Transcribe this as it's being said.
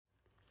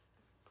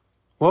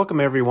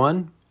Welcome,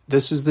 everyone.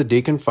 This is the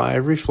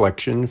DEACON5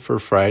 reflection for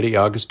Friday,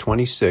 August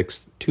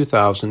 26th,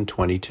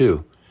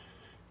 2022.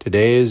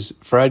 Today is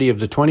Friday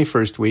of the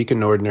 21st week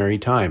in Ordinary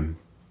Time.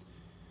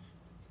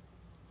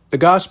 The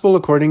Gospel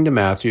according to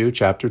Matthew,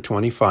 chapter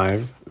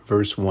 25,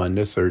 verse 1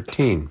 to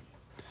 13.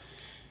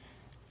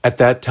 At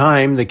that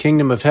time, the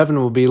kingdom of heaven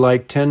will be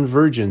like 10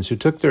 virgins who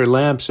took their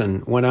lamps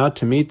and went out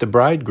to meet the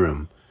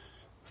bridegroom.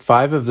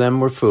 5 of them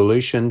were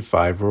foolish and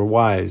 5 were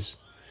wise.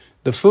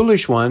 The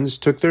foolish ones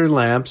took their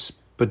lamps,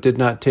 but did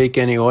not take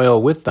any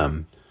oil with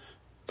them.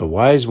 The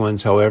wise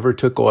ones, however,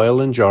 took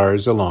oil in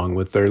jars along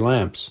with their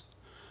lamps.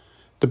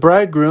 The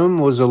bridegroom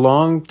was a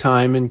long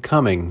time in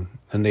coming,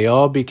 and they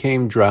all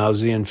became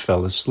drowsy and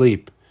fell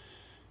asleep.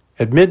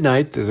 At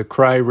midnight, the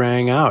cry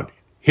rang out,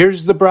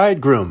 "Here's the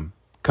bridegroom!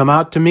 Come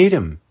out to meet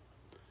him!"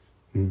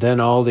 And then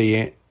all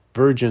the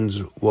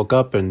virgins woke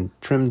up and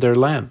trimmed their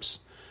lamps.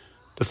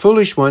 The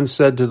foolish ones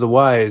said to the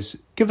wise,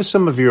 "Give us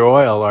some of your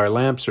oil, our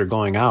lamps are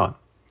going out."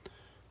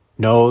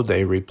 "No,"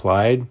 they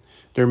replied,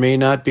 "there may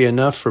not be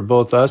enough for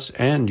both us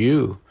and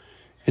you.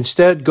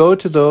 Instead, go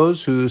to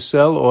those who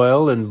sell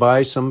oil and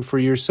buy some for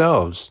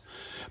yourselves."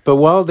 But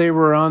while they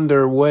were on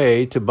their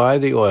way to buy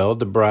the oil,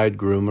 the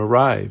bridegroom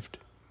arrived.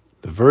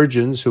 The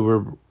virgins who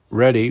were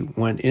ready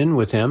went in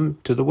with him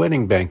to the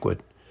wedding banquet,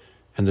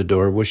 and the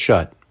door was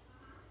shut.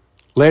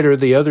 Later,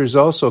 the others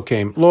also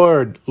came.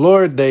 "Lord,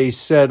 Lord," they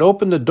said,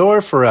 "open the door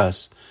for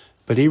us."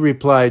 But he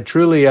replied,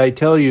 "Truly, I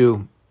tell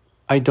you,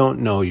 I don't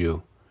know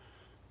you.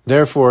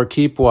 Therefore,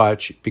 keep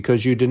watch,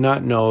 because you do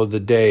not know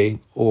the day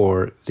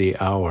or the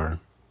hour."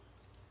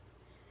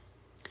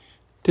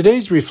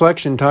 Today's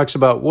reflection talks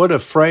about what a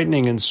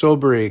frightening and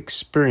sobering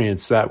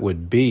experience that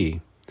would be.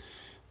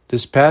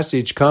 This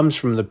passage comes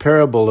from the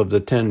parable of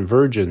the 10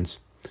 virgins.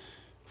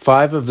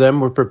 5 of them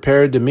were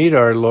prepared to meet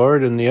our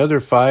Lord, and the other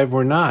 5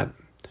 were not.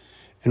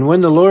 And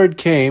when the Lord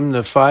came,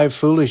 the 5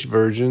 foolish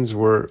virgins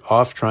were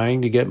off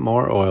trying to get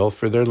more oil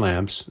for their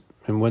lamps,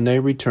 and when they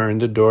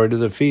returned, the door to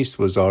the feast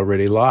was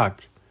already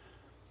locked.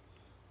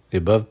 The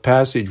above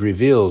passage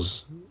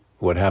reveals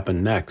what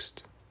happened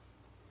next.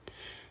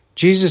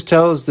 Jesus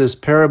tells this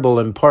parable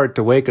in part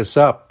to wake us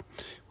up.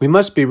 We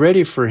must be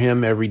ready for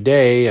him every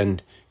day,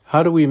 and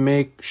how do we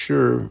make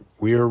sure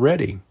we are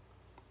ready?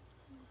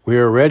 We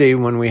are ready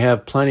when we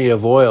have plenty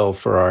of oil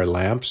for our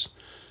lamps.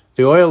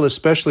 The oil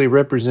especially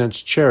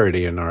represents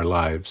charity in our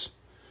lives.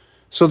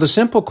 So the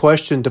simple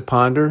question to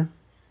ponder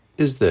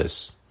is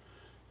this: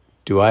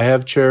 do I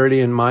have charity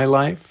in my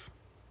life?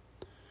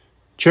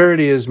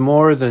 Charity is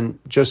more than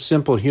just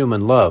simple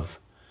human love.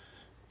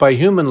 By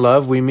human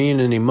love, we mean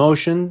an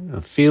emotion,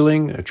 a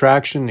feeling,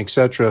 attraction,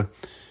 etc.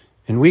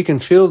 And we can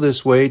feel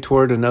this way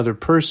toward another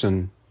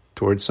person,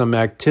 toward some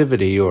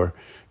activity, or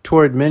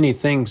toward many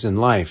things in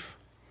life.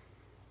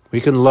 We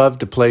can love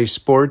to play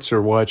sports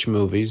or watch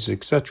movies,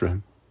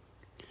 etc.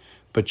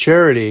 But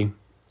charity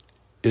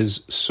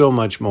is so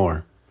much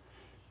more.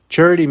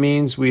 Charity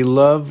means we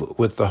love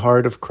with the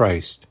heart of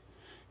Christ.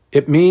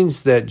 It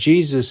means that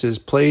Jesus has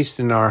placed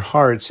in our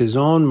hearts his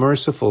own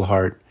merciful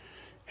heart,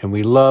 and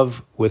we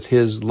love with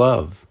his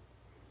love.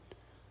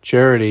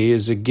 Charity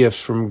is a gift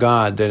from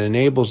God that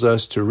enables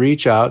us to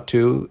reach out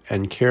to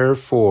and care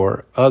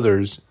for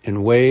others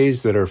in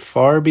ways that are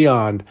far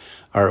beyond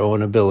our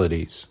own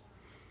abilities.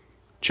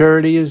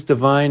 Charity is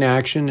divine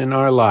action in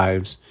our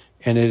lives,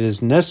 and it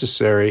is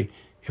necessary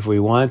if we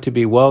want to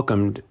be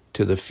welcomed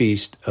to the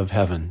feast of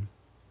heaven.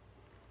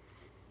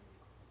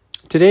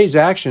 Today's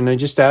action, I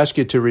just ask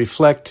you to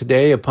reflect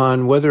today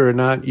upon whether or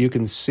not you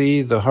can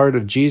see the heart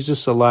of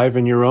Jesus alive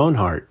in your own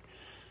heart.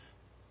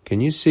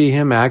 Can you see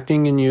him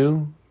acting in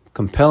you,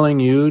 compelling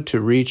you to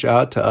reach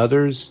out to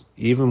others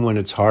even when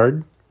it's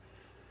hard?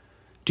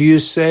 Do you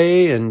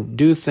say and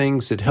do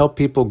things that help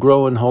people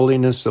grow in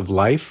holiness of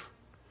life?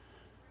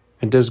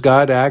 And does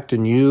God act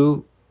in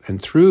you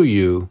and through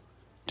you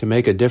to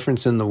make a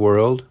difference in the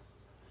world?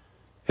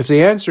 If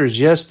the answer is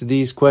yes to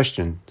these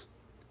questions,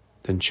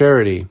 then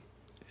charity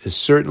is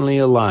certainly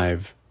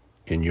alive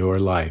in your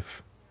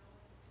life.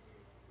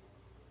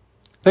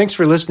 Thanks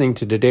for listening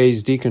to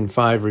today's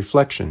DEACON5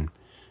 reflection.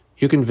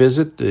 You can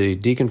visit the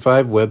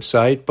DEACON5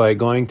 website by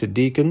going to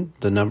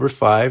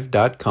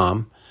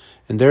deacon5.com,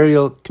 and there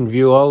you can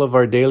view all of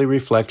our daily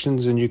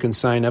reflections, and you can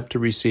sign up to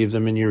receive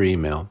them in your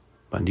email,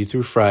 Monday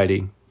through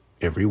Friday,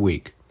 every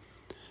week.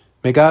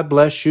 May God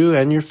bless you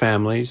and your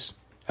families.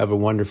 Have a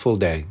wonderful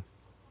day.